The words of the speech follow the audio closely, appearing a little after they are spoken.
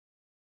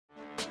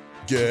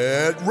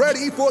Get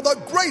ready for the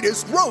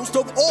greatest roast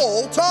of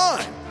all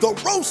time, the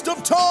Roast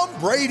of Tom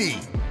Brady,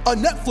 a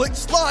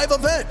Netflix live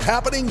event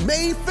happening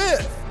May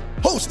 5th.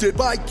 Hosted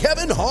by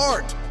Kevin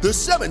Hart, the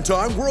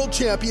 7-time world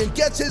champion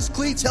gets his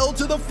cleats held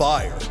to the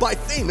fire by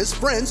famous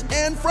friends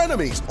and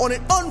frenemies on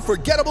an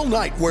unforgettable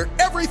night where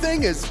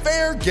everything is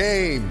fair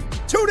game.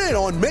 Tune in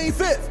on May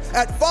 5th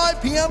at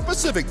 5 p.m.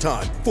 Pacific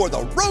time for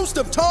the Roast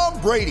of Tom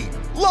Brady,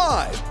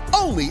 live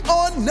only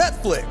on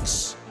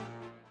Netflix.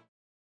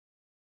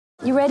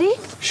 You ready?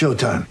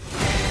 Showtime.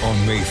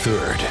 On May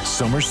 3rd,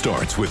 summer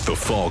starts with The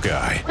Fall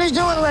Guy. What are you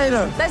doing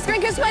later? Let's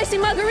drink a spicy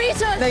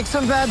margarita. Make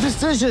some bad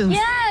decisions.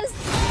 Yes!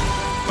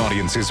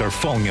 Audiences are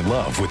falling in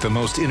love with the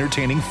most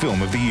entertaining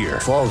film of the year.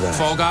 Fall Guy.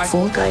 Fall Guy?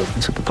 Fall guy.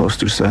 That's what the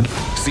poster said.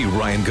 See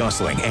Ryan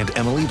Gosling and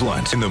Emily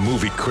Blunt in the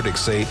movie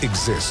critics say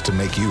exists to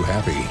make you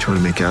happy. Trying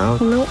to make it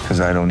out? Nope. Because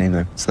I don't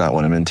either. It's not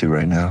what I'm into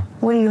right now.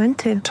 What are you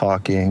into?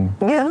 Talking.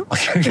 Yeah.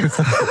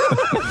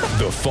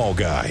 The Fall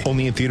Guy.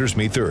 Only in theaters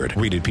May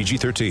 3rd. Rated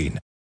PG-13.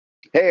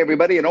 Hey,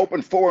 everybody, an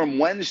open forum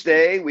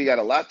Wednesday. We got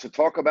a lot to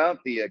talk about.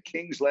 The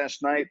Kings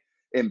last night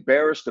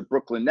embarrassed the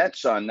Brooklyn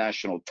Nets on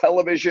national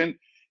television.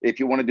 If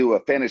you want to do a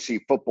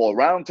fantasy football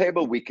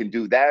roundtable, we can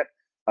do that.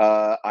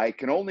 I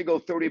can only go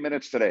 30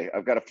 minutes today.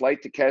 I've got a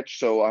flight to catch,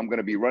 so I'm going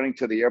to be running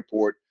to the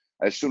airport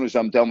as soon as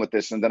I'm done with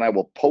this, and then I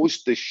will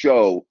post the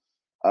show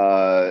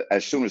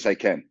as soon as I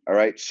can. All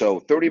right, so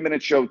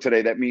 30-minute show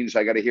today. That means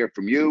I got to hear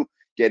from you.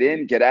 Get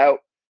in, get out.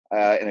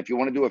 And if you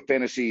want to do a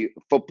fantasy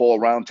football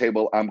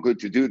roundtable, I'm good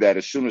to do that.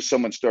 As soon as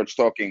someone starts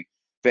talking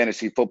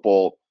fantasy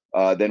football,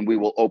 then we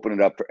will open it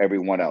up for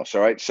everyone else.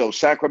 All right. So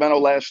Sacramento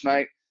last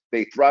night,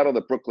 they throttled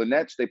the Brooklyn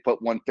Nets. They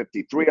put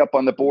 153 up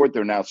on the board.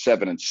 They're now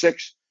 7-6.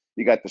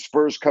 You got the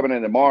Spurs coming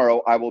in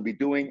tomorrow. I will be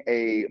doing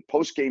a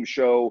post-game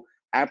show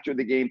after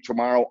the game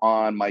tomorrow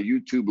on my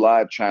YouTube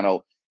live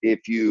channel.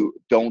 If you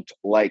don't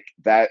like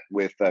that,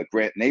 with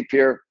Grant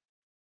Napier.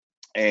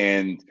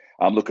 And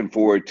I'm looking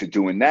forward to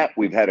doing that.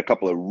 We've had a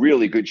couple of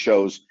really good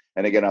shows.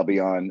 And again, I'll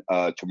be on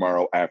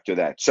tomorrow after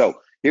that. So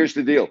here's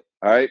the deal.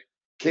 All right.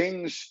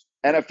 Kings,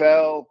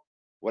 NFL,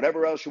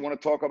 whatever else you want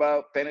to talk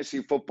about,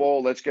 fantasy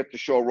football. Let's get the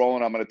show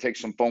rolling. I'm going to take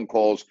some phone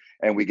calls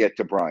and we get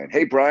to Brian.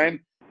 Hey,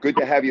 Brian, good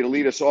to have you to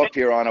lead us off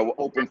here on an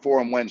open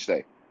forum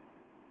Wednesday.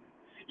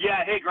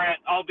 Yeah. Hey, Grant,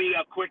 I'll be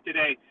quick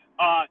today.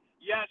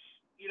 Yes,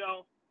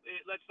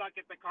 let's not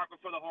get the cart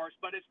before the horse,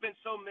 but it's been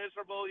so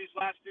miserable these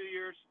last few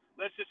years.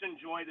 Let's just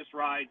enjoy this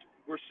ride.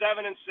 We're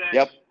 7-6.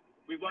 Yep.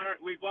 We've won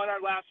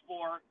our last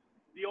 4.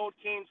 The old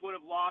Kings would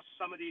have lost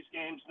some of these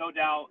games, no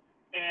doubt.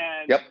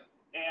 And Yep.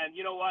 And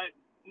you know what?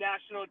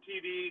 National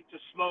TV to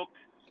smoke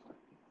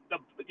the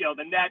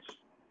Nets.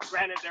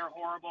 Granted, they're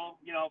horrible,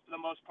 for the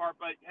most part,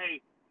 but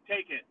hey,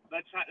 take it.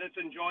 Let's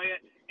enjoy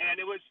it. And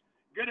it was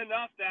good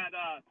enough that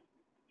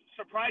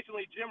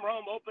surprisingly, Jim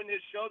Rome opened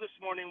his show this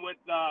morning with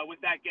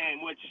that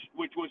game,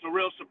 which was a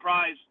real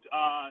surprise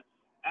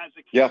as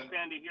a Kings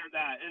fan to hear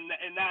that, and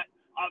that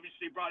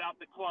obviously brought out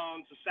the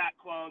clones, the sack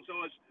clones.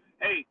 So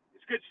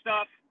it's good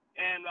stuff,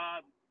 and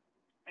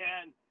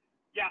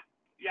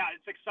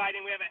it's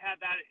exciting. We haven't had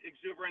that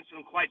exuberance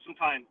in quite some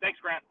time. Thanks,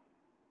 Grant.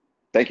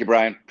 Thank you,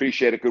 Brian.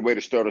 Appreciate it. Good way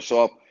to start us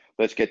off.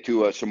 Let's get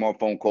to some more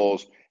phone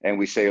calls, and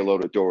we say hello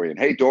to Dorian.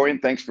 Hey, Dorian,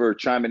 thanks for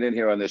chiming in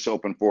here on this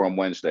open forum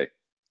Wednesday.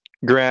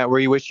 Grant,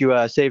 we wish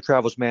you safe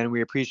travels, man.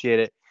 We appreciate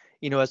it.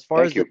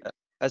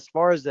 As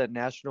far as the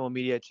national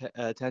media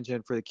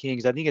attention for the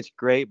Kings, I think it's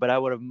great, but I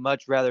would have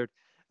much rather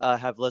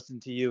have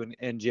listened to you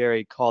and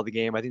Jerry call the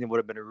game. I think it would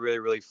have been really,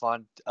 really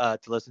fun to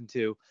listen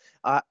to.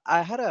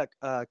 I had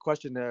a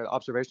question,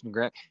 observation,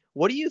 Grant.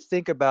 What do you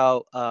think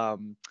about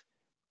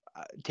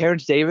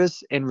Terrence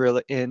Davis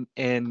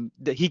and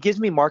he gives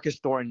me Marcus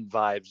Thornton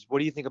vibes. What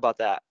do you think about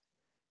that?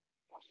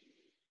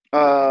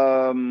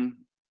 I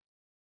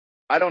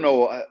don't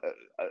know.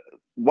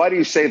 Why do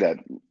you say that?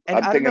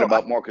 I'm thinking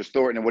about Marcus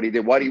Thornton and what he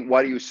did. Why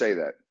do you say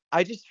that?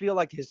 I just feel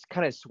like his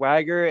kind of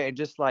swagger and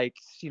just like,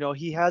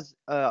 he has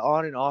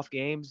on and off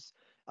games.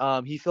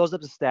 He fills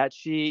up the stat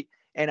sheet.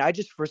 And I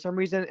just, for some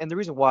reason, and the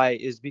reason why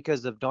is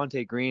because of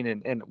Dante Green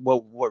and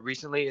what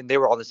recently, and they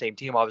were on the same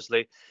team,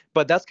 obviously.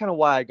 But that's kind of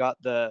why I got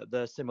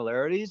the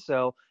similarities.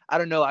 So I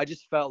don't know. I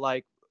just felt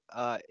like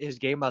his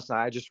game last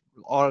night, I just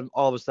all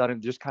of a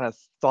sudden just kind of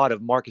thought of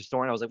Marcus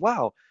Thornton. I was like,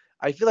 wow.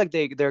 I feel like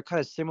they're kind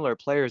of similar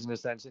players in a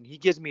sense, and he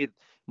gives me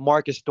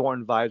Marcus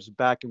Thornton vibes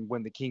back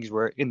when the Kings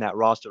were in that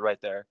roster right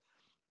there.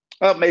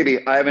 Well, maybe.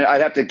 I'd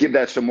have to give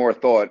that some more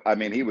thought. I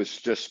mean, he was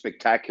just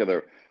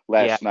spectacular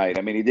last night.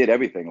 I mean, he did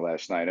everything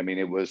last night. I mean,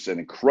 it was an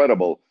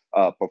incredible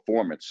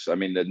performance. I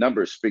mean, the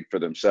numbers speak for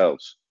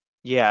themselves.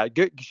 Yeah,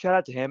 good shout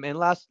out to him. And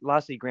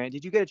lastly, Grant,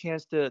 did you get a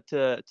chance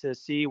to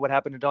see what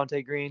happened to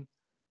Dante Green?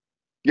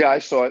 Yeah, I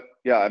saw it.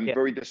 Yeah, I'm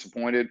very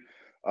disappointed.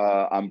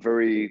 I'm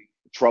very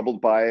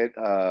troubled by it.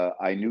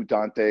 I knew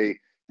Dante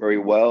very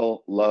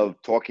well,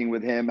 loved talking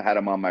with him, had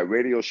him on my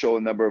radio show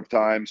a number of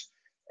times,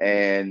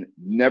 and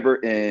never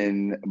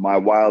in my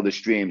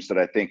wildest dreams did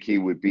I think he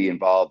would be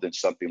involved in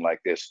something like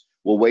this.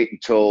 We'll wait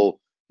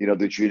until,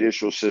 the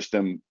judicial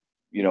system,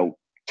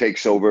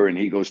 takes over and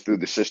he goes through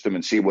the system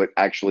and see what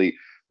actually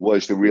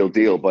was the real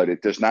deal, but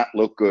it does not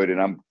look good. And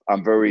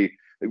I'm very,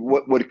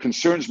 what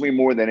concerns me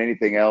more than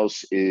anything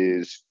else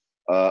is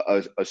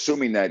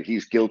assuming that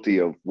he's guilty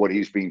of what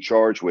he's being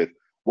charged with.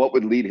 What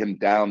would lead him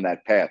down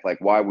that path? Like,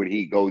 why would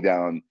he go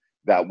down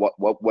that?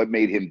 What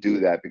made him do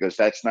that? Because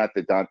that's not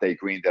the Dante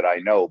Green that I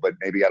know, but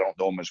maybe I don't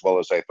know him as well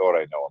as I thought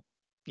I know him.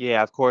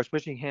 Yeah, of course.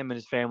 Wishing him and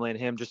his family and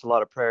him just a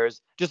lot of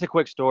prayers. Just a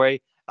quick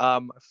story.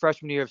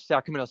 Freshman year of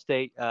Sacramento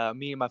State,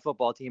 me and my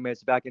football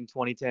teammates back in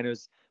 2010. It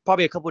was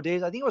probably a couple of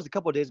days. I think it was a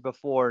couple of days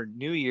before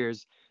New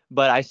Year's,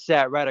 but I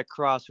sat right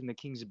across from the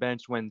Kings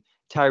bench when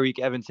Tyreek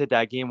Evans hit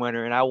that game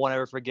winner, and I won't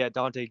ever forget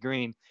Dante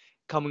Green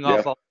coming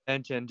off the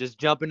bench and just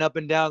jumping up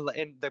and down,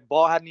 and the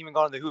ball hadn't even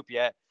gone to the hoop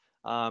yet.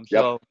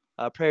 So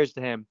prayers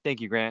to him. Thank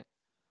you, Grant.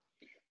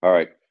 All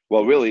right.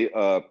 Well, really,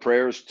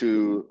 prayers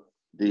to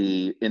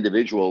the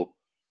individual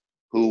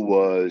who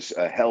was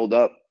held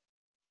up,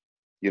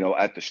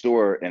 at the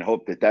store, and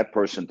hope that that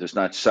person does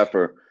not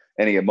suffer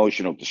any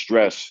emotional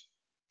distress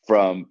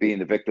from being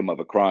the victim of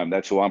a crime.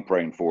 That's who I'm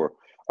praying for.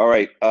 All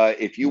right.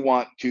 If you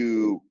want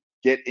to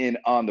get in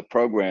on the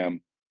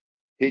program,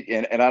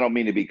 and I don't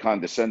mean to be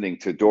condescending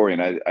to Dorian.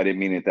 I didn't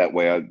mean it that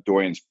way.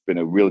 Dorian's been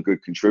a real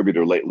good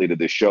contributor lately to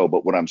this show.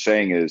 But what I'm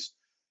saying is,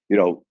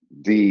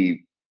 the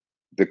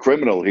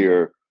criminal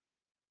here,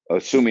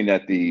 assuming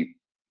that the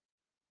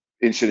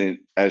incident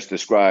as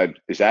described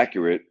is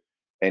accurate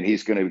and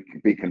he's going to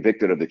be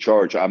convicted of the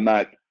charge, I'm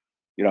not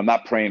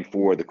praying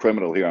for the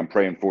criminal here. I'm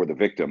praying for the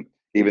victim.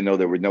 Even though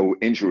there were no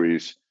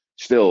injuries,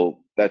 still,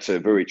 that's a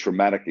very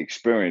traumatic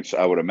experience,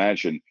 I would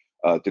imagine,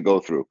 to go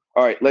through.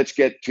 All right, let's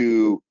get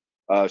to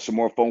some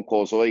more phone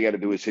calls. All you got to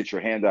do is hit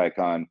your hand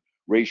icon,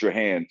 raise your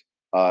hand,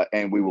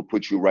 and we will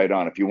put you right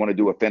on. If you want to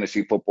do a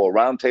fantasy football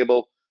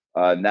roundtable,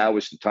 now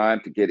is the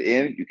time to get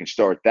in. You can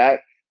start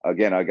that.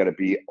 Again, I got to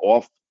be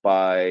off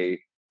by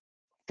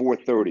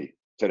 4:30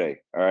 today.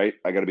 All right,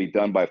 I got to be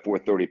done by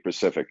 4:30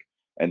 Pacific,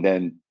 and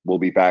then we'll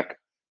be back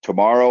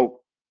tomorrow.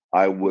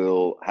 I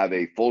will have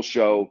a full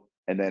show,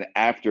 and then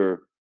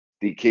after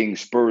the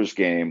Kings-Spurs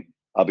game,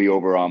 I'll be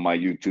over on my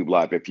YouTube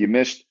Live. If you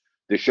missed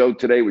the show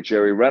today with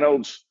Jerry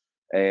Reynolds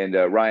and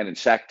Ryan in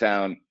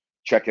Sacktown,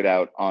 check it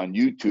out on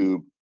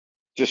YouTube.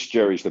 Just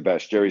Jerry's the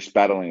best. Jerry's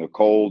battling a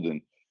cold,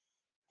 and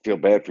feel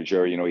bad for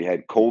Jerry. He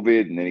had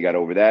COVID, and then he got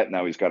over that.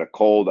 Now he's got a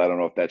cold. I don't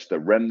know if that's the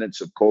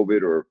remnants of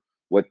COVID or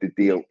what the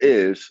deal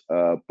is,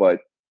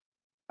 but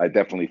I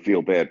definitely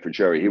feel bad for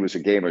Jerry. He was a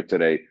gamer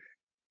today,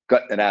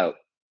 cutting it out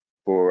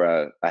for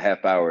a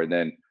half hour, and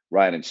then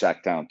Ryan in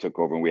Sacktown took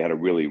over, and we had a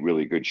really,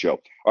 really good show.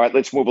 All right,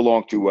 let's move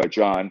along to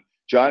John.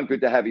 John,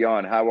 good to have you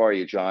on. How are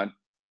you, John?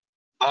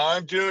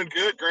 I'm doing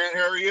good, Grant.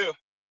 How are you?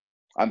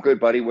 I'm good,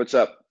 buddy. What's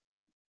up?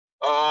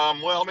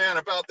 Well, man,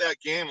 about that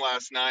game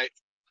last night,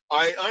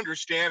 I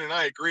understand and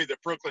I agree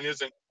that Brooklyn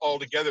isn't all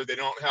together. They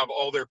don't have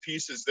all their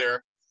pieces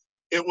there.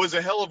 It was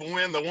a hell of a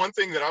win. The one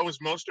thing that I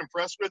was most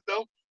impressed with,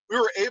 though, we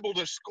were able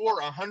to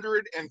score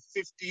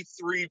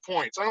 153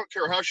 points. I don't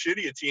care how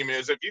shitty a team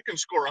is. If you can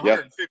score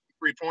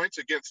 153 points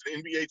against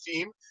an NBA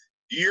team,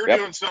 you're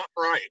doing something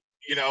right.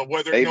 No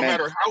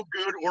matter how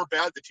good or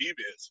bad the team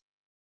is.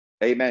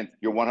 Amen.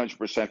 You're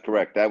 100%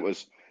 correct. That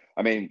was,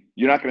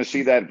 you're not going to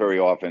see that very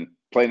often,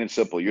 plain and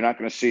simple. You're not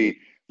going to see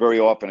very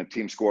often a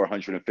team score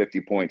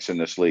 150 points in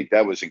this league.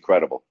 That was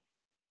incredible.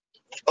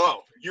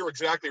 Oh, you're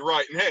exactly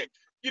right. And hey,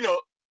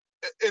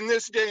 in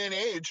this day and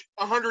age,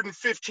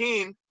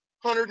 115,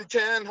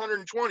 110,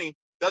 120,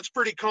 that's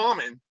pretty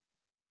common,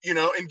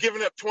 and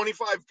giving up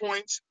 25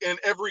 points in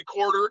every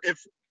quarter.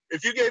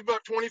 If you gave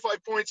up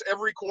 25 points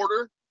every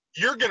quarter,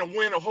 you're going to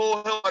win a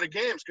whole hell lot of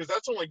games, because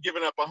that's only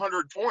giving up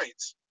 100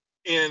 points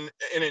in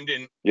a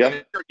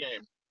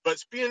game. But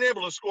being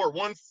able to score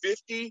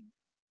 150,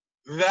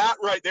 that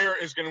right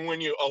there is going to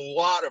win you a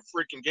lot of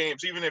freaking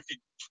games, even if you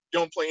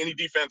don't play any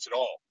defense at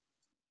all.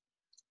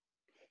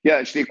 Yeah,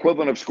 it's the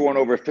equivalent of scoring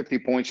over 50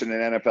 points in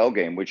an NFL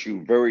game, which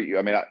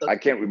I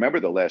can't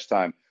remember the last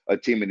time a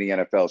team in the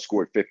NFL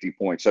scored 50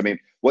 points.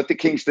 What the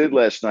Kings did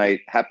last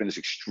night happens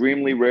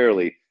extremely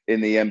rarely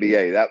in the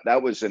NBA.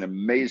 That was an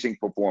amazing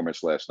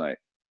performance last night.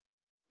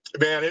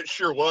 Man, it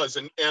sure was.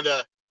 And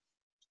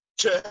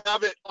to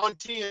have it on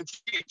TNT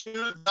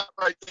too, that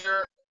right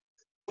there,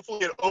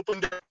 hopefully it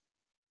opened up.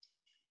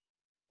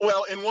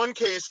 Well, in one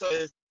case,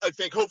 I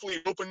think hopefully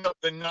it opened up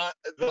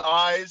the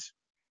eyes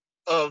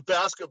of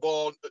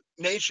basketball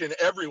nation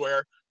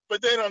everywhere.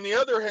 But then on the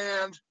other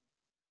hand,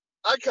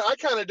 I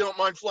kind of don't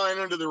mind flying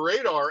under the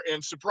radar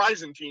and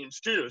surprising teams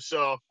too.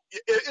 So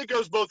it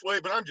goes both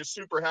ways, but I'm just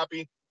super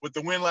happy with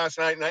the win last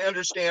night. And I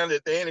understand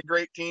that they ain't a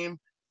great team,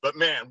 but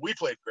man, we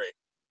played great.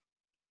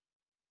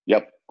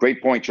 Yep.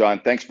 Great point,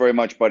 John. Thanks very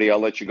much, buddy. I'll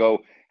let you go.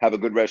 Have a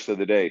good rest of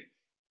the day.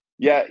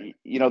 Yeah.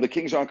 The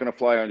Kings aren't going to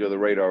fly under the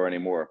radar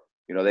anymore.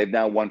 They've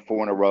now won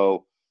 4 in a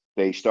row.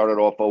 They started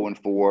off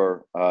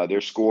 0-4.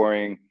 They're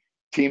scoring.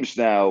 Teams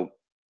now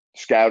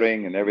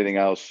scouting and everything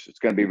else. It's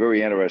going to be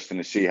very interesting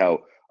to see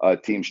how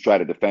teams try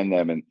to defend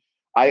them. And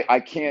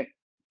the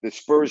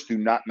Spurs do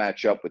not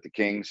match up with the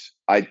Kings.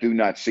 I do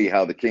not see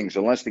how the Kings,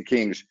 unless the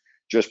Kings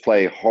just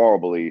play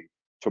horribly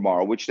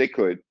tomorrow, which they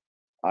could,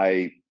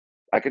 I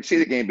I could see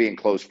the game being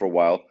close for a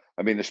while.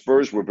 I mean, the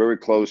Spurs were very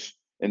close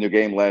in their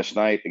game last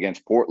night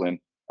against Portland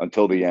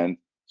until the end.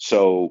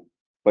 So,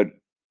 but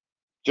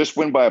just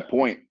win by a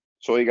point.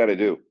 That's all you got to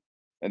do.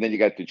 And then you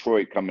got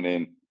Detroit coming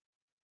in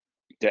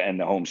to end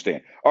the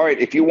homestand. All right,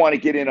 if you want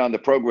to get in on the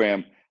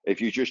program, if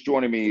you're just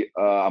joining me,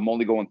 I'm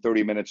only going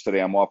 30 minutes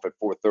today. I'm off at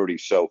 4:30.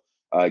 So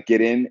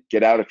get in,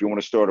 get out. If you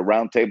want to start a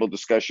roundtable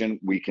discussion,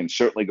 we can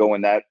certainly go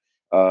in that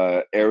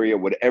area.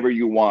 Whatever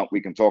you want,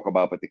 we can talk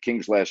about. But the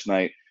Kings last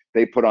night,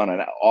 they put on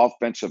an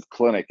offensive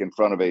clinic in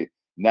front of a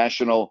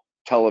national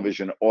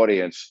television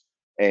audience.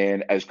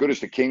 And as good as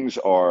the Kings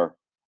are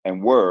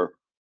and were,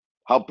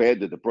 how bad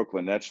did the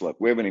Brooklyn Nets look?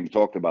 We haven't even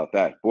talked about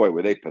that. Boy,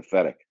 were they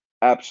pathetic.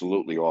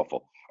 Absolutely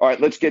awful. All right,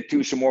 let's get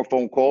to some more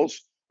phone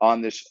calls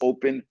on this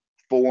Open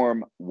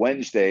Forum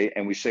Wednesday,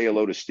 and we say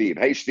hello to Steve.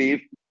 Hey,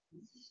 Steve.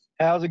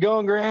 How's it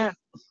going, Grant?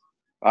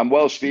 I'm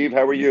well, Steve.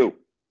 How are you?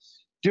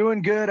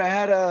 Doing good. I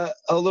had a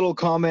little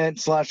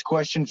comment /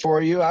 question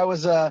for you. I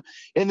was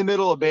in the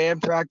middle of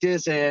band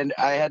practice, and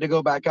I had to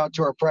go back out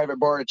to our private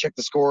bar to check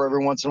the score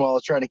every once in a while. I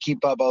was trying to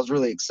keep up. I was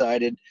really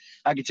excited.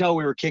 I could tell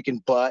we were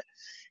kicking butt.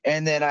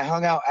 And then I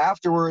hung out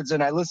afterwards,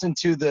 and I listened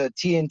to the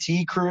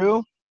TNT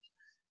crew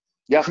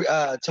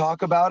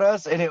talk about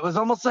us, and it was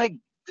almost like,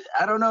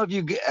 I don't know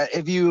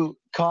if you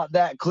caught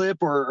that clip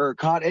or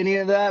caught any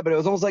of that, but it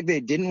was almost like they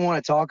didn't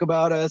want to talk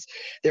about us.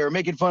 They were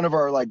making fun of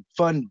our like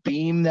fun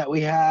beam that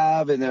we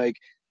have, and they're like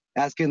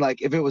asking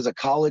like if it was a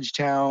college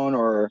town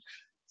or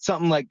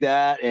something like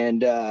that.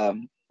 And I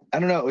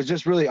don't know, it was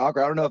just really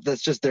awkward. I don't know if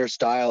that's just their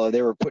style or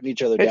they were putting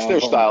each other down. It's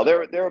their style.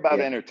 They're about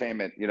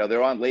entertainment. You know,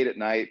 they're on late at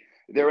night.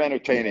 They're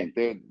entertaining.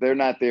 They're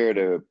not there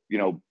to, you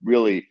know,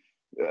 really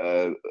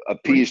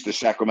appease the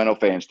Sacramento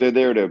fans. They're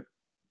there to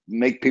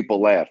make people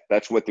laugh.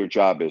 That's what their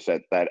job is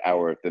at that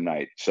hour of the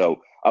night. So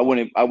I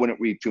wouldn't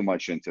read too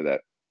much into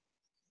that.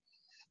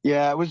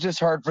 Yeah, it was just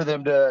hard for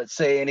them to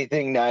say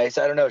anything nice.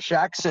 I don't know.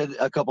 Shaq said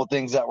a couple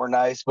things that were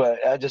nice,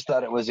 but I just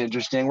thought it was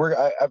interesting.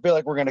 I feel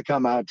like we're going to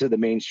come out to the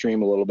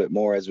mainstream a little bit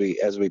more as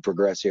we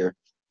progress here.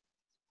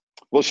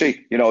 We'll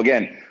see. You know,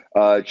 again,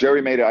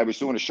 Jerry I was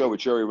doing a show with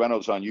Jerry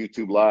Reynolds on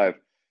YouTube Live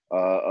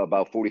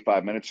about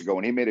 45 minutes ago,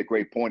 and he made a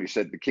great point. He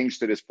said the Kings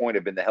to this point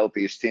have been the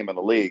healthiest team in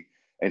the league.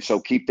 And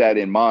so keep that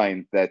in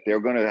mind, that they're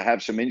going to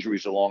have some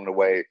injuries along the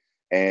way.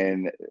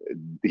 And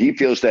he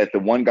feels that the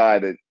one guy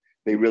that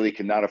they really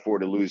cannot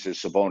afford to lose is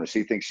Sabonis.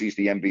 He thinks he's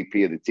the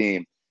MVP of the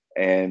team.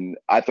 And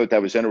I thought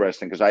that was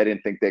interesting because I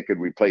didn't think they could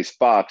replace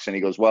Fox. And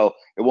he goes, well,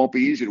 it won't be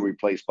easy to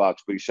replace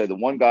Fox. But he said the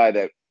one guy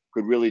that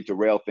could really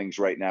derail things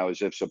right now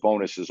is if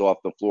Sabonis is off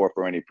the floor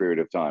for any period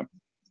of time.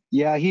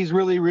 Yeah, he's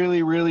really,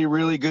 really, really,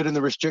 really good in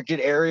the restricted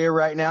area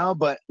right now.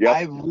 But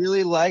I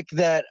really like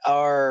that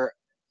our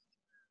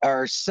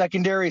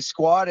secondary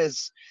squad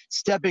is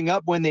stepping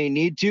up when they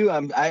need to.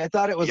 I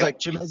thought it was like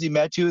Chimezie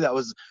Metu that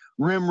was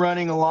rim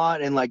running a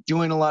lot and like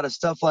doing a lot of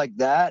stuff like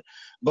that.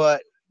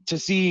 But to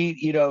see,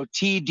 you know,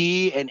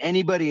 TD and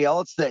anybody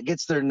else that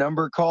gets their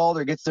number called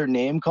or gets their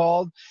name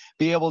called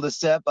be able to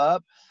step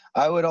up,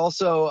 I would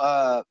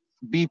also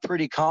be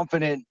pretty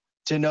confident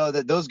to know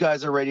that those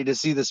guys are ready to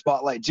see the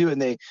spotlight too,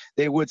 and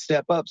they would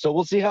step up. So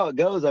we'll see how it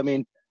goes. I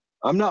mean,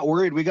 I'm not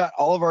worried. We got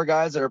all of our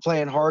guys that are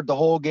playing hard the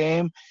whole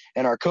game,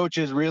 and our coach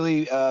is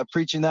really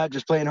preaching that,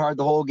 just playing hard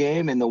the whole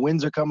game, and the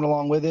wins are coming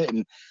along with it,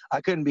 and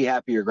I couldn't be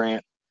happier,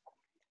 Grant.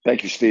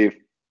 Thank you, Steve.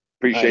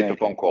 Appreciate the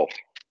phone call.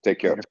 Take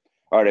care.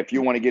 All right, if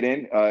you want to get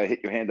in, hit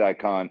your hand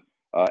icon,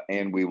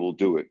 and we will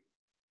do it.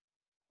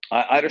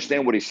 I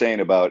understand what he's saying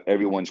about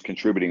everyone's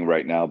contributing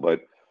right now,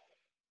 but,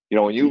 you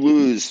know, when you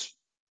lose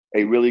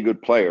a really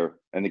good player,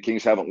 and the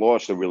Kings haven't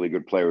lost a really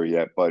good player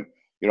yet, but,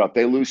 you know, if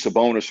they lose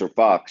Sabonis or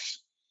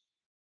Fox,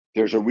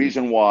 there's a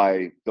reason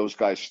why those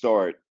guys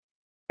start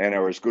and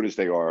are as good as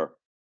they are,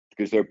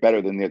 because they're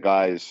better than the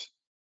guys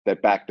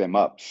that back them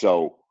up.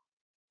 So,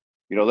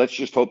 you know, let's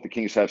just hope the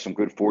Kings have some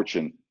good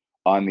fortune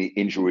on the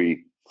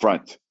injury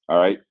front, all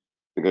right?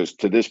 Because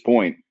to this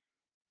point,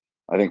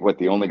 I think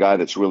the only guy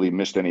that's really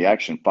missed any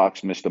action,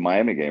 Fox missed the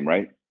Miami game,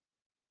 right?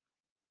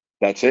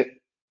 That's it.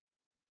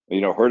 You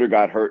know, Herter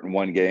got hurt in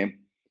one game,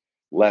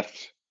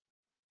 left,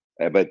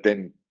 but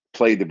then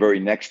played the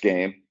very next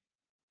game.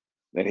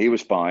 Then he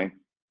was fine.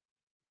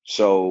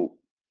 So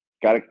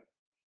gotta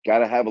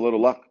have a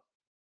little luck.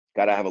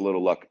 Gotta have a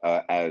little luck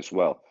as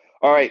well.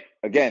 All right.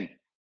 Again,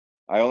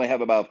 I only have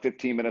about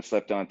 15 minutes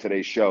left on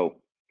today's show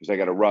because I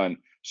got to run.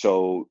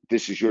 So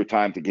this is your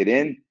time to get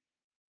in.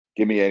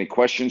 Give me any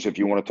questions. If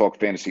you want to talk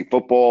fantasy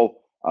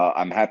football,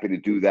 I'm happy to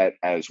do that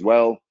as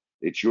well.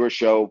 It's your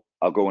show.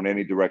 I'll go in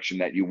any direction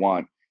that you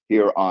want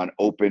here on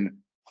Open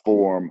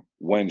Forum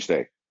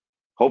Wednesday.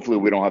 Hopefully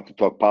we don't have to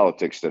talk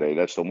politics today.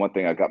 That's the one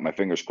thing I got my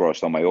fingers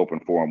crossed on my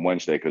Open Forum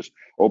Wednesday, because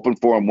Open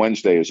Forum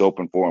Wednesday is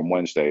Open Forum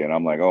Wednesday. And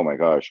I'm like, oh my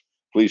gosh,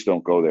 please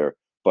don't go there.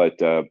 But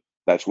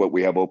that's what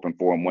we have Open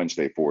Forum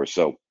Wednesday for.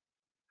 So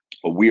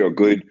we are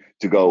good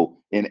to go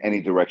in any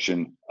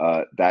direction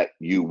that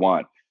you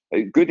want.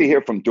 Good to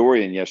hear from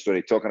Dorian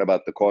yesterday talking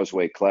about the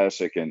Causeway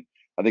Classic. And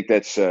I think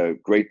that's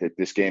great that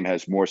this game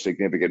has more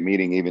significant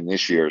meaning even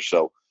this year.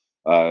 So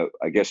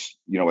I guess,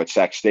 at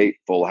Sac State,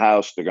 full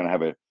house. They're going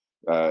to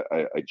have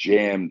a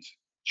jammed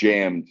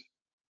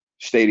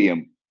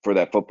stadium for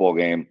that football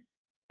game,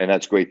 and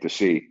that's great to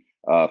see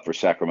for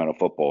Sacramento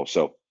football.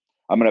 So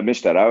I'm going to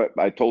miss that.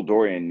 I told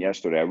Dorian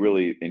yesterday I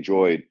really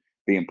enjoyed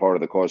being part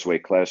of the Causeway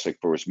Classic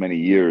for as many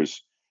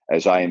years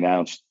as I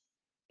announced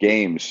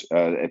games,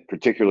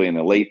 particularly in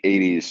the late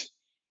 80s,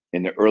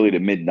 in the early to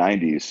mid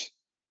 90s.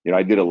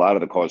 I did a lot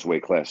of the Causeway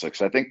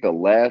Classics. I think the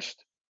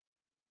last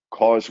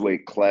Causeway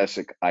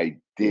Classic I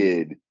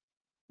did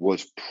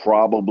was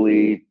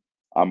probably,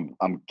 I'm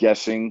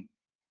guessing,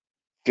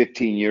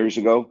 15 years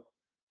ago.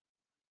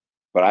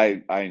 But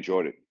I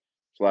enjoyed it.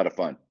 It's a lot of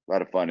fun.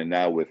 And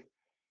now with,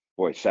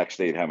 Sac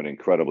State having an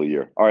incredible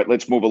year. All right,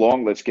 let's move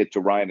along. Let's get to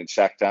Ryan in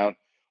Sacktown.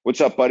 What's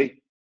up,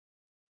 buddy?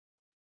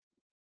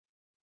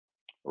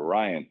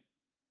 Ryan.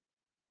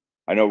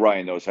 I know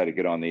Ryan knows how to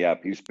get on the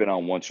app. He's been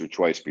on once or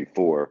twice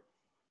before.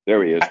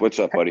 There he is. What's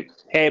up, buddy?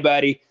 Hey,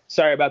 buddy.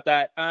 Sorry about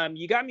that.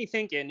 You got me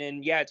thinking,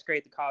 and yeah, it's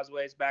great the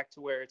Causeway is back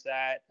to where it's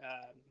at.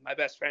 My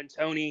best friend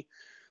Tony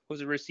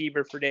was a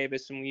receiver for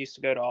Davis, and we used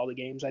to go to all the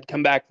games. I'd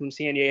come back from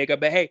San Diego.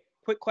 But hey,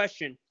 quick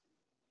question.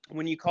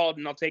 When you called,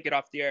 and I'll take it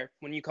off the air,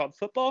 when you called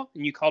football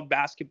and you called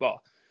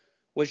basketball,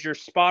 was your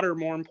spotter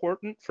more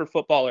important for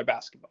football or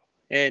basketball?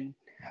 And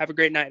have a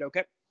great night,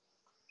 okay?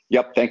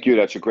 Yep, thank you.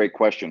 That's a great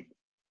question.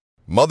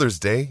 Mother's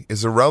Day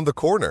is around the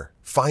corner.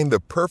 Find the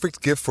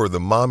perfect gift for the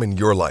mom in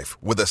your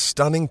life with a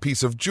stunning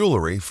piece of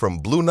jewelry from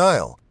Blue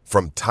Nile.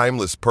 From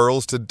timeless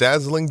pearls to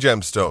dazzling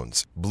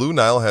gemstones, Blue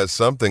Nile has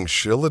something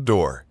she'll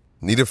adore.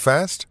 Need it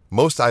fast?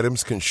 Most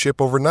items can ship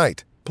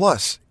overnight.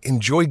 Plus,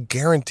 enjoy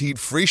guaranteed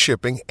free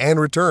shipping and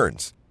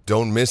returns.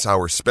 Don't miss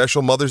our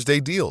special Mother's Day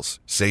deals.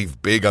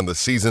 Save big on the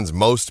season's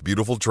most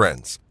beautiful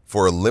trends.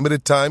 For a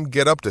limited time,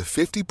 get up to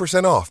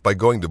 50% off by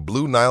going to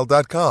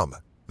BlueNile.com.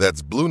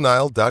 That's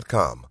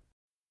BlueNile.com.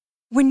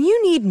 When you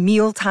need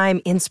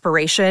mealtime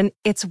inspiration,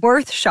 it's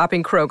worth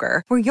shopping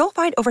Kroger, where you'll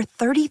find over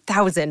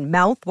 30,000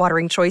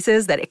 mouth-watering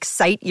choices that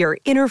excite your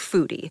inner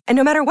foodie. And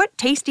no matter what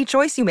tasty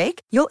choice you make,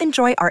 you'll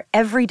enjoy our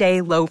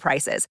everyday low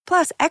prices,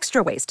 plus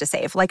extra ways to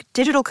save, like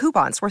digital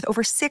coupons worth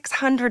over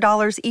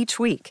 $600 each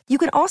week. You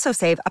can also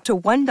save up to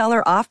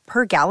 $1 off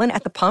per gallon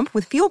at the pump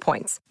with fuel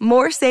points.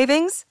 More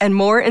savings and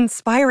more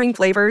inspiring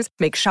flavors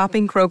make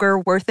shopping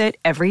Kroger worth it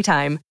every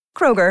time.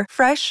 Kroger,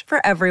 fresh for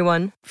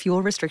everyone.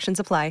 Fuel restrictions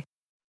apply.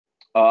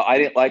 I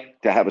didn't like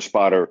to have a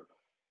spotter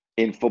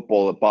in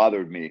football. It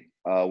bothered me.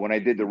 When I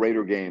did the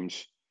Raider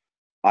games,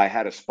 I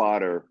had a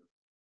spotter,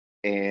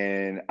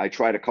 and I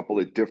tried a couple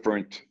of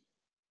different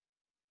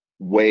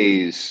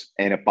ways,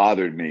 and it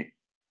bothered me.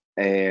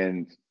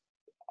 And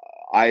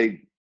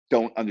I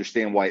don't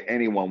understand why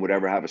anyone would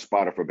ever have a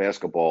spotter for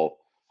basketball.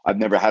 I've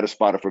never had a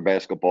spotter for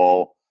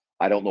basketball.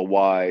 I don't know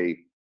why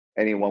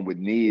anyone would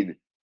need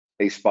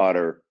a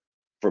spotter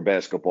for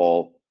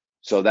basketball.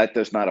 So that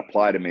does not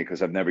apply to me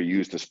because I've never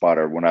used a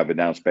spotter when I've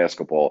announced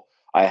basketball.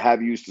 I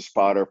have used a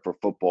spotter for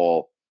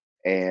football,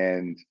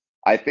 and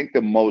I think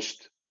the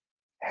most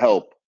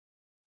help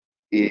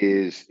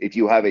is if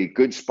you have a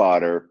good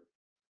spotter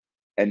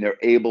and they're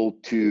able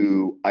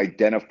to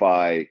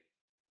identify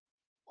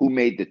who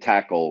made the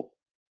tackle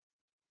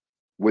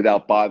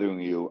without bothering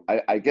you.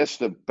 I guess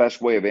the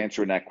best way of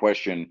answering that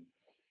question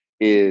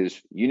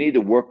is you need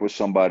to work with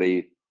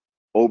somebody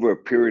over a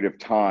period of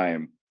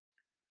time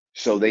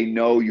so they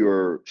know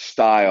your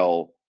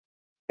style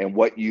and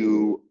what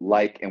you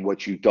like and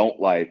what you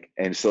don't like,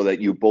 and so that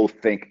you both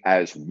think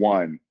as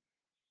one.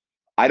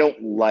 I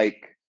don't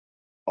like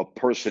a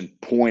person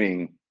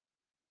pointing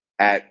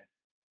at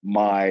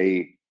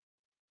my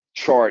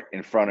chart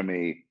in front of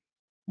me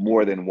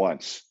more than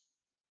once.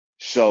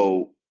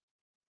 So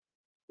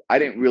I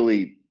didn't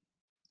really,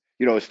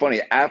 it's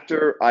funny.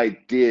 After I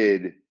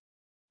did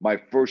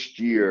my first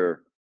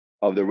year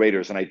of the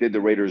Raiders, and I did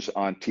the Raiders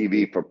on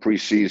TV for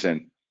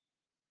preseason,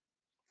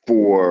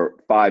 for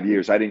 5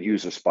 years, I didn't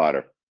use a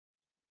spotter.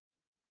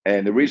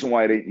 And the reason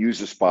why I didn't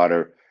use a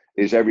spotter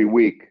is every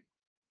week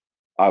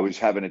I was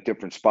having a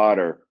different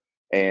spotter,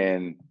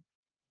 and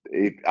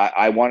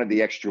I wanted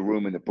the extra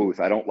room in the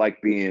booth. I don't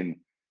like being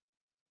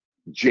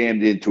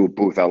jammed into a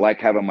booth. I like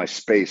having my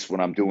space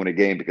when I'm doing a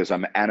game because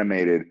I'm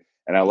animated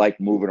and I like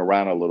moving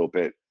around a little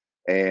bit.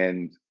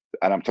 And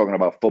I'm talking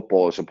about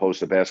football as opposed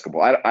to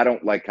basketball. I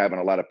don't like having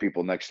a lot of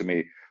people next to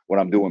me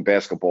when I'm doing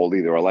basketball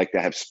either. I like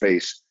to have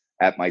space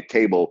at my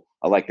table.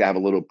 I like to have a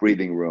little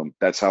breathing room.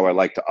 That's how I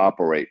like to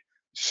operate.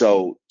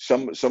 So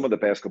some of the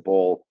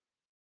basketball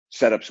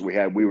setups we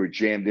had, we were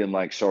jammed in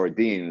like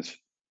sardines,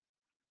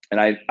 and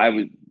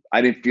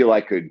I didn't feel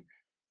I could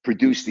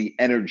produce the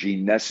energy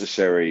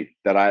necessary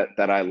that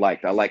I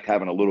liked. I liked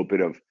having a little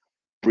bit of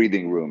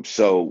breathing room.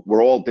 So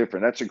we're all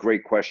different. That's a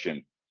great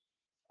question.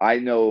 I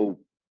know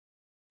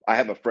I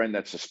have a friend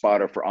that's a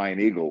spotter for Iron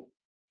Eagle,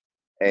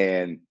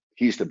 and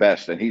he's the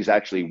best, and he's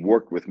actually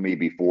worked with me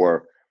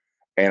before.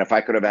 And if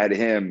I could have had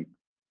him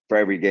for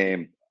every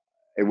game,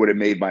 it would have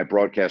made my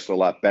broadcast a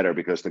lot better,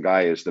 because the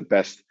guy is the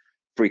best,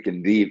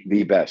 freaking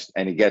the best,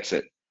 and he gets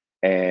it.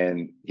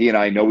 And he and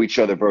I know each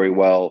other very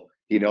well.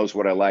 He knows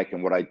what I like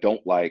and what I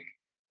don't like.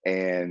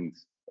 And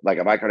like,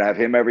 if I could have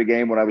him every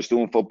game when I was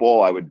doing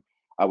football,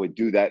 I would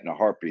do that in a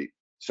heartbeat.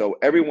 So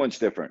everyone's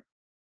different.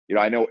 You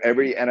know, I know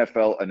every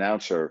NFL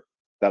announcer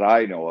that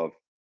I know of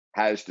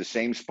has the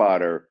same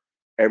spotter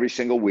every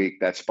single week.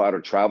 That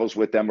spotter travels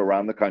with them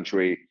around the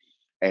country,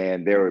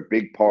 and they're a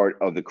big part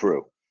of the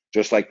crew.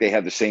 Just like they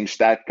have the same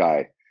stat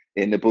guy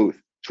in the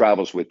booth,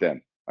 travels with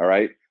them. All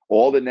right.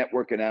 All the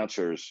network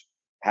announcers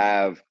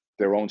have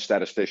their own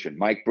statistician.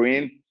 Mike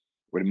Breen,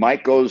 when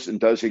Mike goes and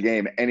does a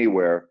game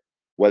anywhere,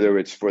 whether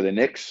it's for the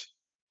Knicks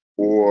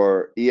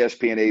or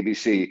ESPN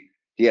ABC,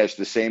 he has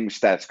the same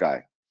stats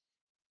guy,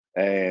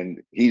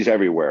 and he's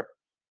everywhere.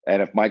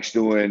 And if Mike's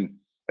doing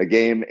a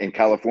game in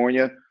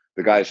California,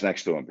 the guy's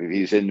next to him. If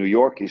he's in New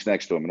York, he's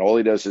next to him, and all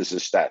he does is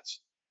his stats.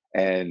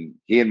 And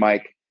he and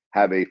Mike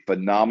have a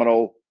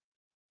phenomenal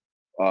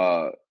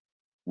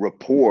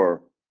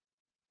rapport.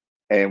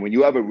 And when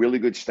you have a really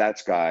good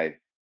stats guy,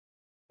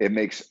 it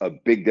makes a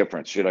big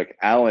difference. You're like,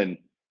 Alan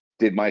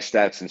did my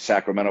stats in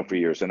Sacramento for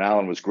years, and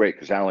Alan was great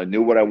because Alan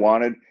knew what I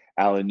wanted.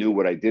 Alan knew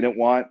what I didn't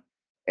want,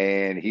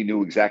 and he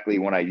knew exactly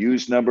when I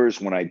used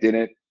numbers, when I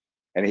didn't,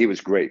 and he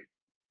was great.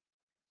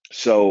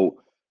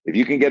 So if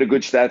you can get a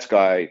good stats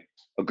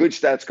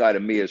guy to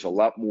me is a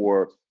lot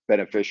more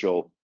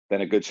beneficial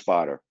than a good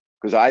spotter.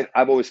 Because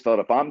I've always felt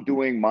if I'm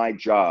doing my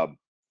job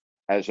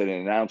as an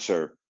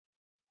announcer,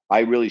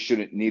 I really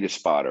shouldn't need a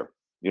spotter.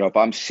 You know, if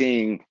I'm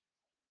seeing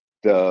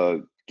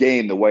the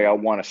game the way I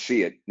want to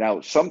see it.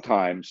 Now,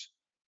 sometimes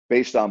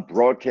based on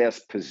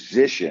broadcast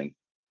position,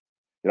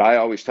 and I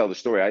always tell the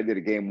story. I did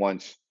a game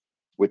once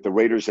with the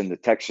Raiders and the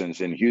Texans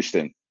in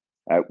Houston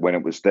when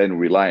it was then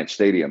Reliant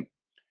Stadium.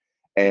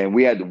 And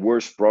we had the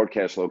worst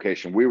broadcast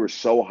location. We were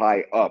so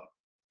high up,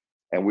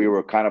 and we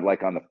were kind of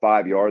like on the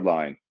 5-yard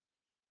line,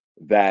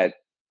 that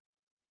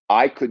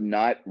I could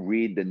not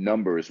read the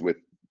numbers with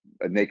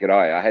a naked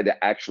eye. I had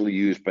to actually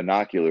use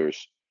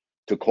binoculars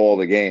to call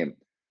the game.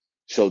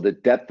 So the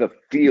depth of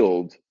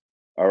field,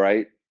 all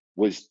right,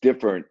 was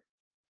different.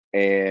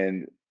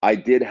 And I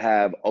did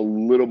have a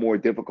little more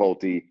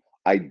difficulty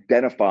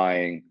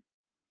identifying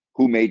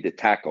who made the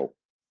tackle.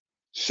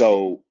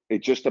 So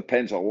it just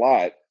depends a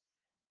lot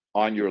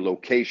on your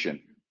location.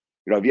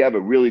 You know, if you have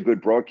a really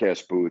good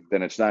broadcast booth,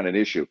 then it's not an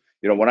issue.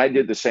 You know, when I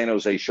did the San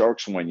Jose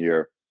Sharks one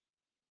year,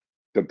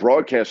 the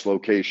broadcast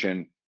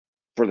location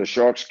for the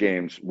Sharks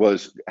games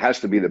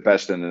has to be the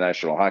best in the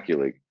National Hockey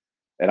League.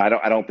 And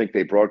I don't think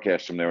they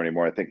broadcast from there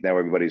anymore. I think now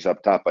everybody's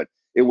up top, but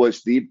it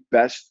was the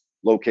best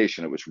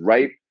location. It was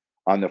right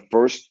on the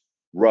first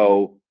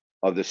row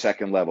of the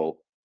second level,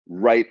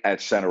 right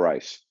at center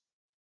ice.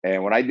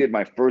 And when I did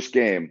my first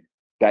game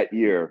that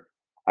year,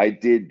 I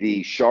did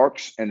the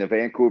Sharks and the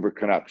Vancouver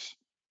Canucks.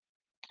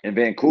 And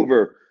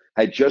Vancouver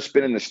had just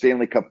been in the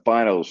Stanley Cup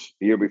Finals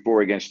the year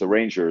before against the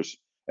Rangers.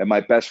 And my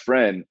best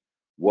friend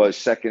was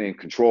second in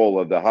control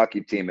of the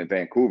hockey team in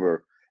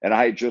Vancouver. And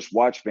I had just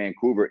watched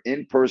Vancouver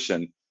in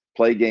person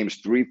play games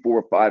 3,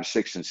 4, 5,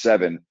 6, and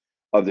 7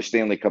 of the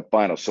Stanley Cup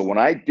Finals. So when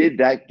I did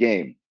that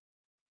game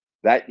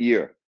that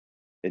year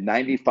in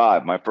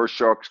 '95, my first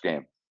Sharks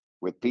game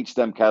with Pete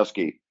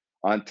Stemkowski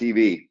on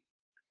TV,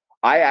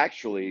 I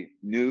actually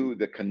knew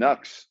the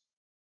Canucks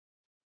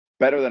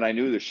better than I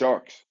knew the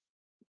Sharks,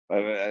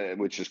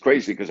 which is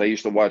crazy because I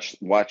used to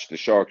watch the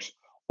Sharks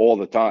all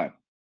the time.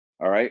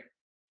 All right.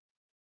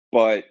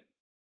 But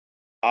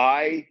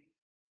I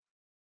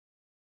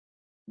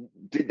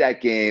did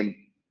that game,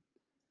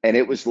 and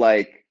it was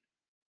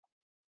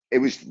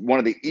one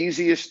of the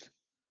easiest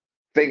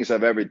things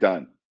I've ever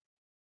done,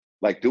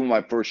 like doing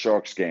my first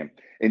Sharks game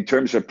in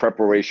terms of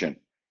preparation.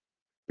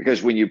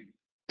 Because when you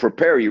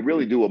prepare, you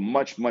really do a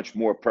much, much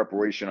more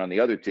preparation on the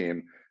other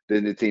team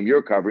than the team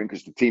you're covering,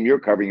 because the team you're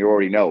covering, you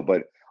already know.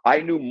 But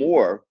I knew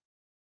more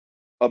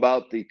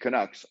about the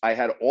Canucks. I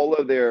had all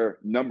of their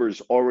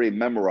numbers already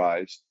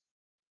memorized.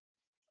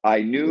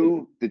 I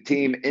knew the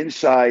team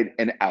inside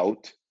and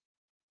out,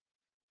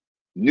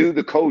 knew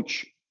the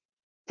coach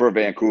for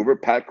Vancouver,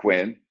 Pat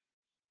Quinn,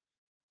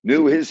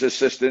 knew his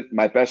assistant,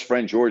 my best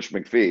friend, George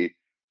McPhee.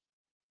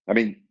 I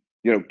mean,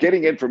 you know,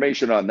 getting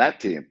information on that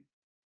team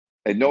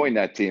and knowing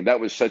that team, that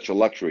was such a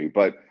luxury.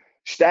 But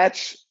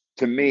stats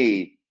to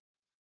me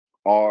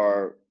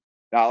are,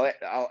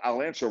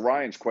 I'll answer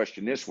Ryan's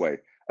question this way.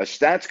 A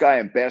stats guy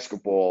in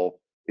basketball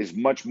is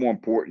much more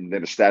important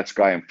than a stats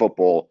guy in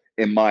football,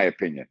 in my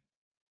opinion,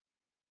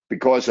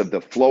 because of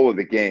the flow of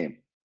the game.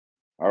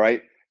 All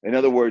right. In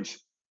other words,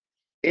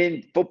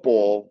 in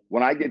football,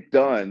 when I get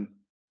done,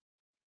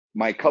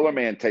 my color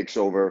man takes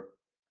over,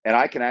 and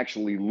I can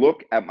actually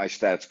look at my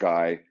stats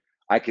guy.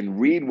 I can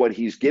read what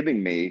he's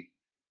giving me,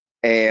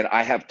 and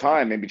I have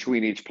time in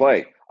between each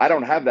play. I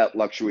don't have that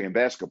luxury in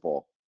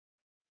basketball.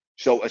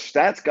 So a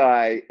stats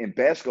guy in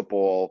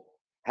basketball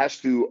has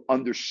to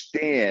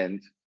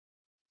understand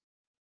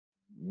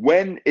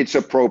when it's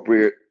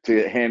appropriate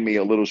to hand me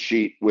a little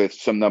sheet with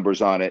some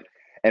numbers on it,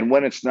 and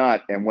when it's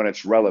not, and when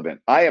it's relevant.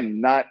 I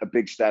am not a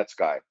big stats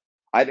guy.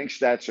 I think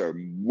stats are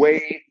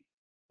way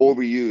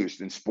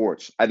overused in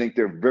sports. I think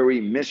they're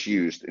very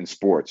misused in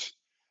sports.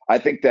 I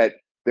think that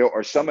there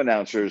are some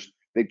announcers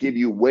that give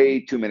you way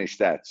too many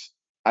stats.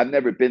 I've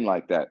never been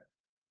like that.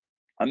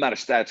 I'm not a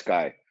stats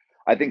guy.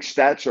 I think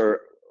stats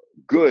are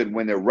good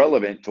when they're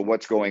relevant to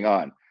what's going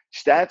on.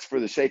 Stats for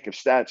the sake of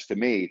stats, to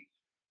me,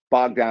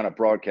 bog down a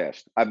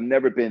broadcast. I've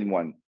never been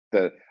one.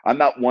 I'm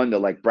not one to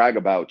like brag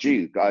about,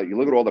 gee, you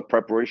look at all the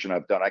preparation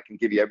I've done. I can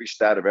give you every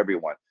stat of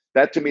everyone.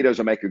 That to me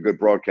doesn't make a good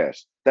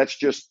broadcast. That's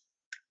just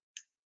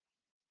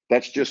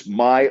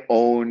my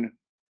own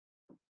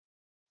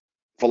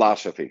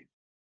philosophy.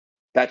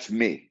 That's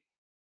me.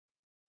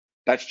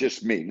 That's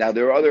just me. Now,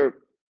 there are other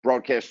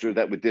broadcasters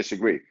that would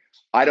disagree.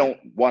 I don't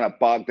want to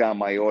bog down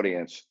my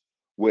audience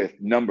with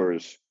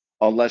numbers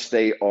unless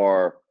they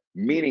are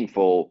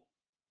meaningful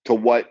to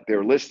what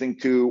they're listening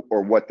to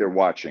or what they're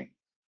watching.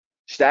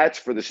 Stats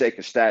for the sake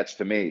of stats,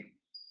 to me,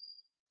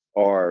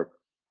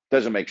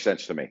 doesn't make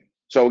sense to me.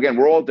 So again,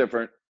 we're all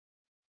different,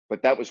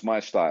 but that was my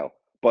style.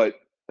 But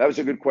that was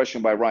a good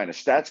question by Ryan. A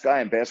stats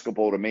guy in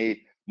basketball, to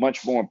me,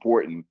 much more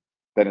important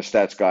than a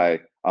stats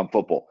guy on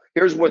football.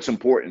 Here's what's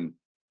important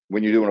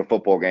when you're doing a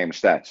football game: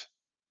 stats.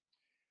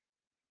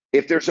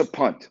 If there's a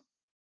punt,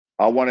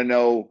 I want to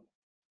know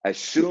as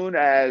soon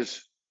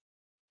as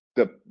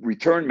the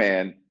return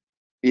man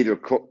either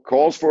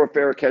calls for a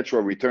fair catch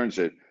or returns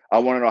it, I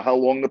want to know how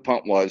long the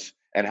punt was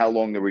and how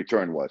long the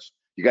return was.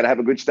 You got to have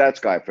a good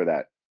stats guy for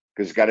that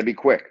because it's got to be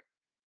quick.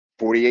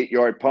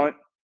 48-yard punt,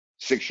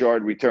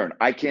 6-yard return.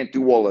 I can't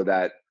do all of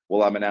that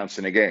while I'm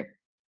announcing a game.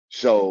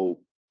 So,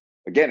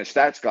 again, a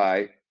stats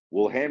guy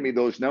will hand me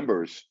those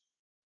numbers,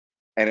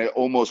 and it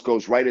almost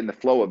goes right in the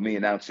flow of me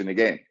announcing the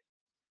game.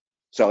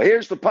 So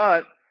here's the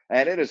punt,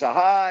 and it is a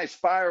high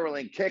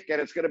spiraling kick,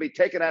 and it's going to be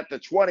taken at the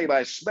 20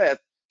 by Smith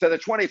to the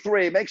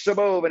 23, makes a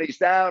move, and he's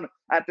down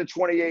at the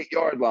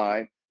 28-yard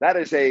line. That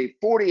is a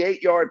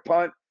 48-yard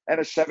punt and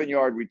a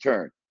 7-yard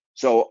return.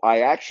 So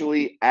I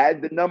actually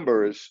add the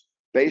numbers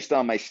based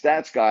on my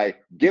stats guy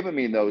giving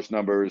me those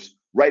numbers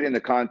right in the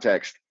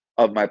context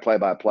of my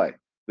play-by-play.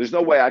 There's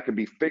no way I could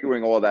be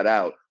figuring all that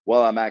out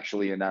while I'm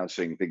actually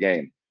announcing the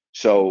game.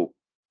 So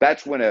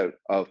that's when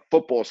a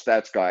football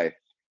stats guy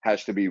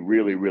has to be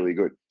really, really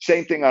good.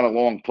 Same thing on a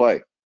long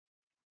play.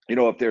 You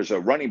know, if there's a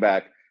running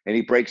back and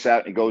he breaks out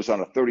and he goes on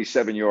a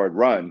 37-yard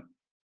run,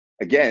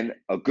 again,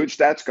 a good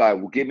stats guy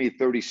will give me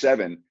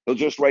 37. He'll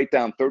just write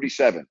down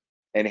 37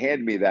 and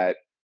hand me that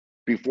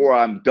before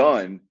I'm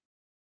done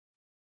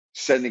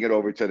sending it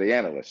over to the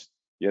analyst,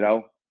 you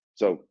know?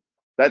 So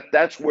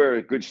that's where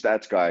a good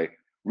stats guy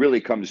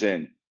really comes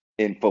in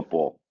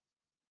football.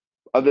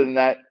 Other than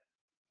that,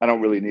 I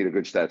don't really need a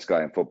good stats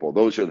guy in football.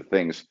 Those are the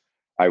things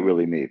I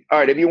really need. All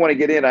right, if you want to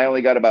get in, I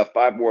only got about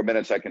 5 more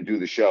minutes I can do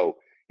the show.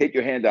 Hit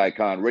your hand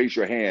icon, raise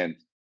your hand,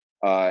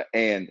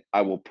 and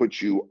I will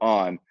put you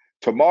on.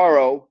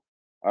 Tomorrow,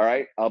 all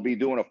right, I'll be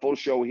doing a full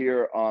show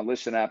here on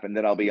Listen App, and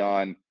then I'll be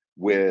on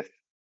with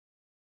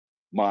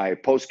my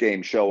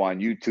post-game show on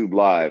YouTube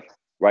Live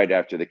right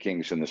after the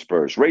Kings and the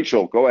Spurs.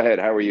 Rachel, go ahead.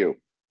 How are you?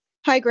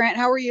 Hi, Grant.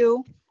 How are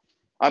you?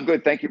 I'm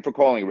good. Thank you for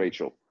calling,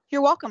 Rachel.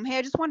 You're welcome. Hey,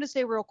 I just wanted to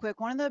say real quick,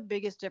 one of the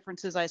biggest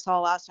differences I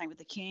saw last night with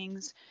the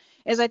Kings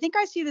is I think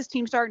I see this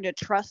team starting to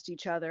trust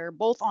each other,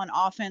 both on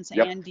offense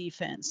and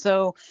defense.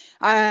 So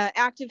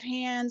active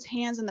hands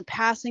in the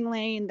passing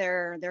lane,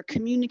 they're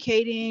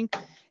communicating.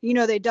 You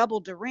know, they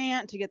doubled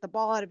Durant to get the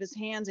ball out of his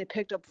hands. They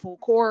picked up full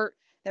court.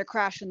 They're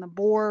crashing the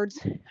boards.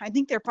 I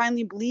think they're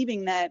finally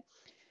believing that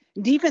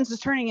defense is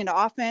turning into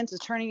offense, is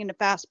turning into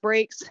fast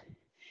breaks.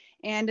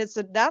 And it's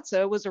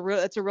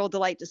a real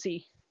delight to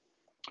see.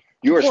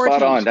 You are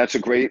spot on. That's a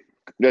great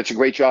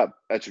job.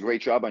 That's a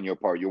great job on your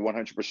part. You're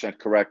 100%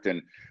 correct.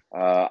 And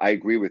I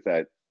agree with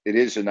that. It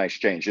is a nice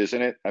change,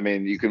 isn't it? I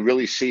mean, you can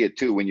really see it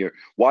too. When you're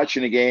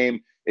watching a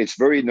game, it's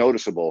very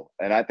noticeable.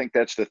 And I think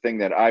that's the thing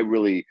that I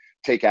really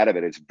take out of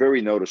it. It's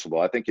very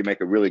noticeable. I think you make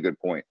a really good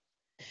point.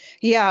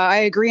 Yeah, I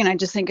agree. And I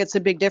just think it's a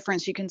big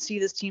difference. You can see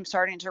this team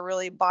starting to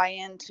really buy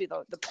into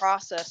the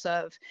process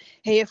of,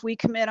 hey, if we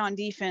commit on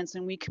defense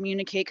and we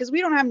communicate, because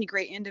we don't have any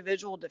great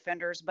individual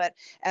defenders, but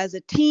as a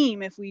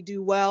team, if we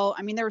do well,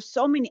 I mean, there were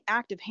so many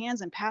active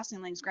hands and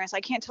passing lanes, Grant. I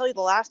can't tell you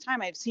the last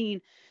time I've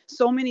seen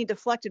so many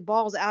deflected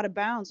balls out of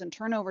bounds and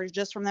turnovers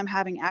just from them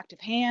having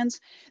active hands.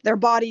 They're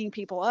bodying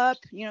people up.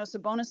 You know,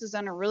 Sabonis has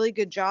done a really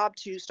good job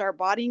to start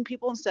bodying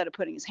people instead of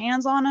putting his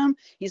hands on them.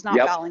 He's not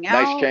fouling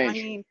out. Nice change. I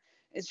mean,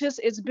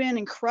 it's been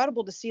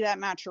incredible to see that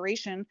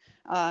maturation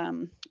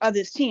of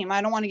this team.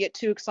 I don't want to get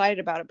too excited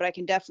about it, but I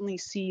can definitely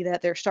see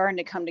that they're starting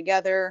to come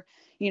together,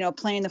 you know,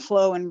 playing the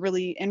flow and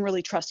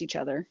really trust each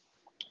other.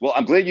 Well,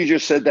 I'm glad you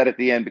just said that at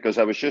the end, because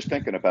I was just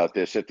thinking about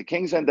this. If the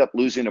Kings end up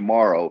losing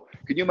tomorrow,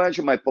 can you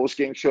imagine my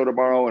post-game show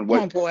tomorrow and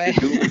what the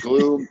doom and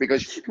gloom?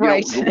 Because you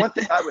know, the one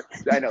thing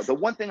the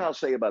one thing I'll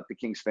say about the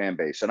Kings fan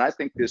base, and I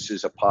think this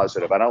is a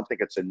positive, I don't think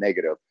it's a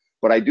negative,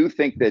 but I do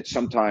think that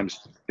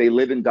sometimes they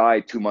live and die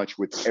too much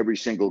with every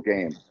single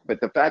game. But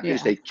the fact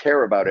is they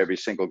care about every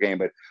single game.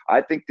 But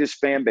I think this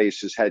fan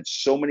base has had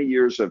so many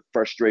years of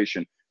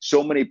frustration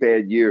so many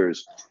bad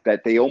years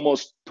that they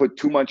almost put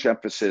too much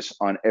emphasis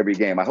on every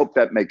game. I hope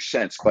that makes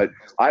sense. But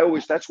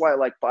that's why I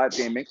like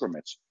 5-game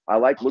increments. I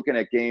like looking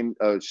at game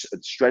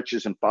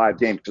stretches in 5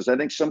 games, because I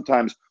think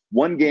sometimes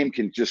one game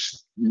can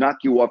just knock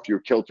you off your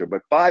kilter.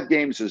 But 5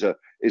 games is a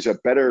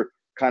better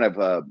kind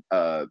of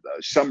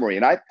summary.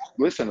 And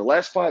listen, the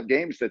last 5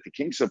 games that the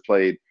Kings have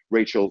played,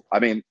 Rachel, I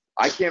mean,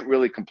 I can't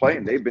really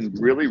complain. They've been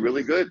really,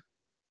 really good.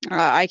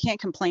 I can't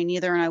complain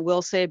either. And I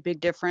will say a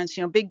big difference,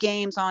 big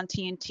games on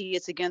TNT,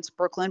 it's against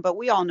Brooklyn, but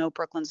we all know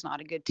Brooklyn's not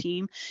a good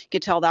team. You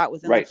could tell that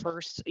within the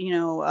first,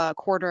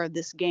 quarter of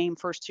this game,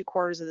 first 2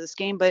 quarters of this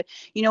game. But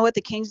you know what?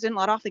 The Kings didn't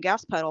let off the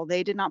gas pedal.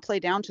 They did not play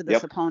down to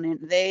this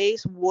opponent. They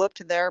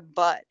whooped their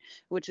butt,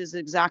 which is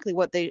exactly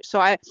what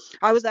so I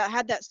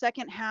had that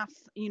second half,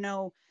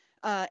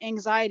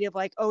 anxiety of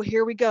like, oh,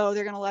 here we go.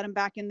 They're going to let him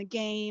back in the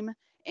game.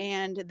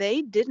 And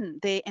they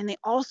didn't. They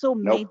also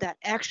made that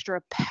extra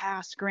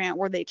pass, Grant,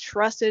 where they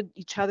trusted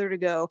each other to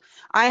go,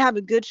 I have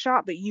a good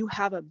shot, but you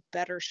have a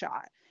better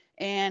shot.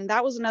 And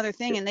that was another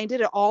thing. And they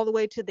did it all the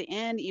way to the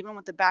end, even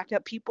with the backed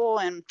up people.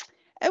 And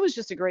it was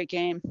just a great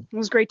game. It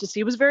was great to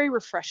see. It was very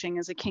refreshing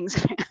as a Kings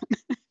fan.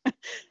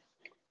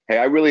 Hey,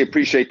 I really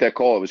appreciate that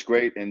call. It was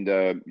great. And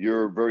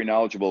you're very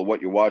knowledgeable of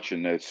what you're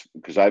watching,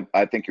 because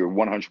I think you're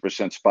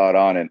 100% spot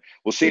on. And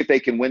we'll see if they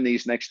can win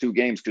these next 2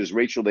 games, because,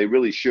 Rachel, they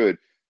really should.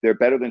 They're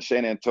better than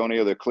San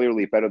Antonio. They're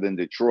clearly better than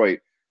Detroit.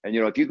 And,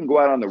 if you can go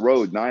out on the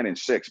road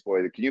 9-6,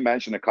 boy, can you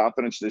imagine the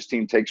confidence this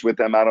team takes with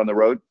them out on the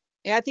road?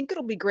 Yeah, I think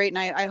it'll be great. And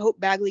I hope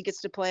Bagley gets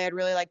to play. I'd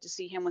really like to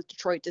see him with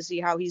Detroit to see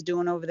how he's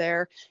doing over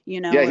there.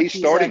 Yeah, he's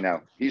starting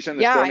now. He's in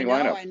the starting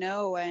lineup. I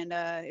know. And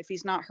if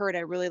he's not hurt, I'd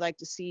really like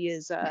to see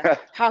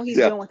how he's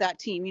doing with that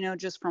team,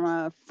 just from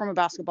a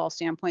basketball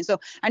standpoint. So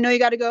I know you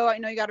got to go. I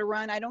know you got to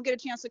run. I don't get a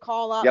chance to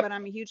call up, but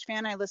I'm a huge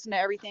fan. I listen to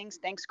everything.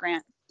 Thanks,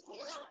 Grant.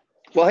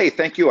 Well, hey,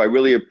 thank you. I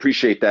really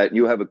appreciate that. And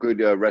you have a good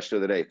rest of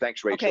the day.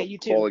 Thanks, Rachel. Okay, you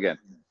too. Call again.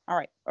 All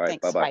right.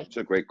 Thanks. Bye-bye. Bye. It's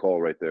a great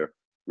call right there.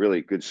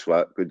 Really good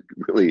spot. Good,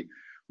 really,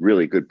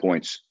 really good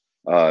points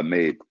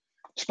made.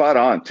 Spot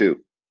on,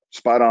 too.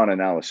 Spot on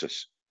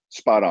analysis.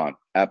 Spot on.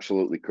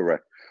 Absolutely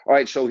correct. All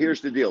right, so here's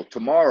the deal.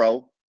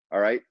 Tomorrow,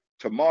 I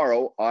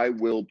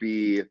will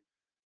be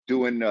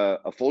doing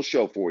a full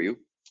show for you.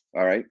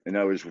 All right. In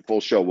other words, a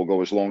full show. We'll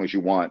go as long as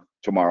you want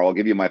tomorrow. I'll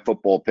give you my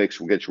football picks.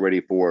 We'll get you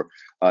ready for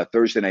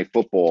Thursday Night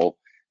Football.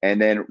 And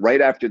then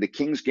right after the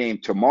Kings game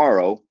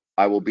tomorrow,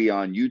 I will be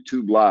on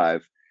YouTube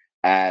Live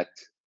at,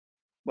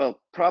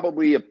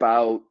 probably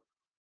about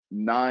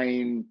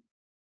 9:20,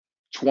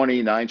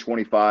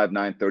 9:25,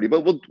 9:30.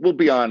 But we'll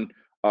be on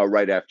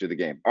right after the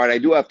game. All right, I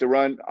do have to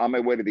run on my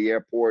way to the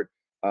airport.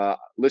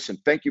 Listen,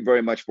 thank you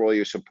very much for all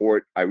your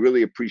support. I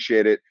really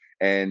appreciate it.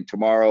 And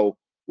tomorrow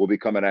we'll be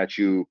coming at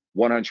you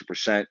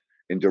 100%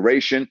 in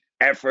duration,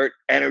 effort,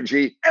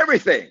 energy,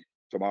 everything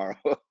tomorrow.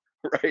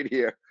 Right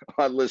here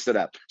on Listen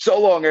Up. So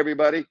long,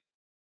 everybody.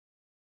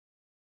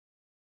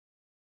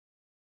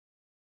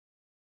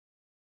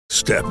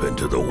 Step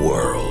into the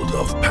world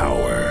of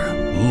power,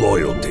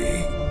 loyalty,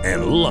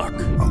 and luck.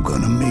 I'm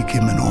gonna make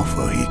him an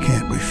offer he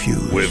can't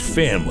refuse. With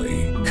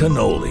family,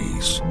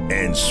 cannolis,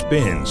 and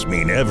spins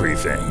mean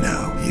everything.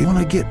 Now, you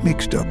wanna get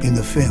mixed up in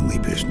the family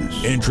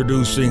business.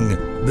 Introducing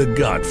The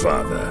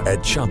Godfather at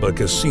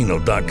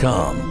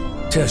ChumbaCasino.com.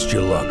 Test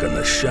your luck in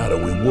the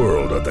shadowy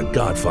world of The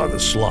Godfather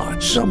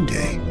slot.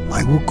 Someday,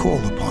 I will call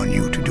upon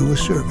you to do a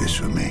service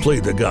for me. Play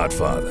The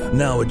Godfather,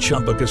 now at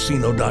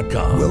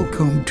ChumbaCasino.com.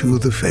 Welcome to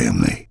the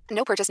family.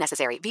 No purchase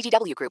necessary.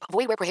 VGW Group.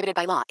 Void where prohibited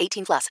by law.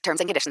 18+. Terms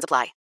and conditions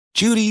apply.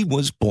 Judy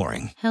was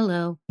boring.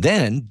 Hello.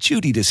 Then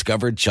Judy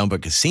discovered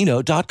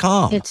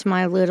ChumbaCasino.com. It's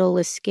my little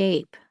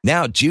escape.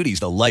 Now Judy's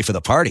the life of the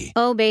party.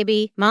 Oh,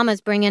 baby,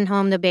 mama's bringing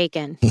home the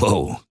bacon.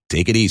 Whoa,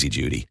 take it easy,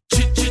 Judy.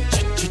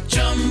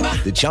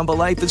 The Chumba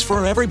life is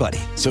for everybody.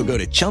 So go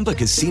to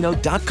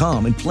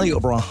ChumbaCasino.com and play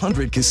over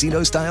 100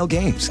 casino-style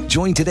games.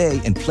 Join today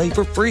and play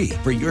for free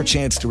for your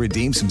chance to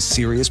redeem some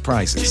serious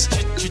prizes.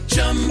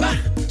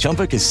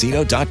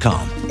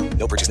 ChumbaCasino.com.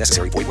 No purchase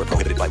necessary. Void where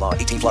prohibited by law.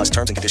 18+.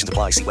 Terms and conditions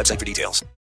apply. See website for details.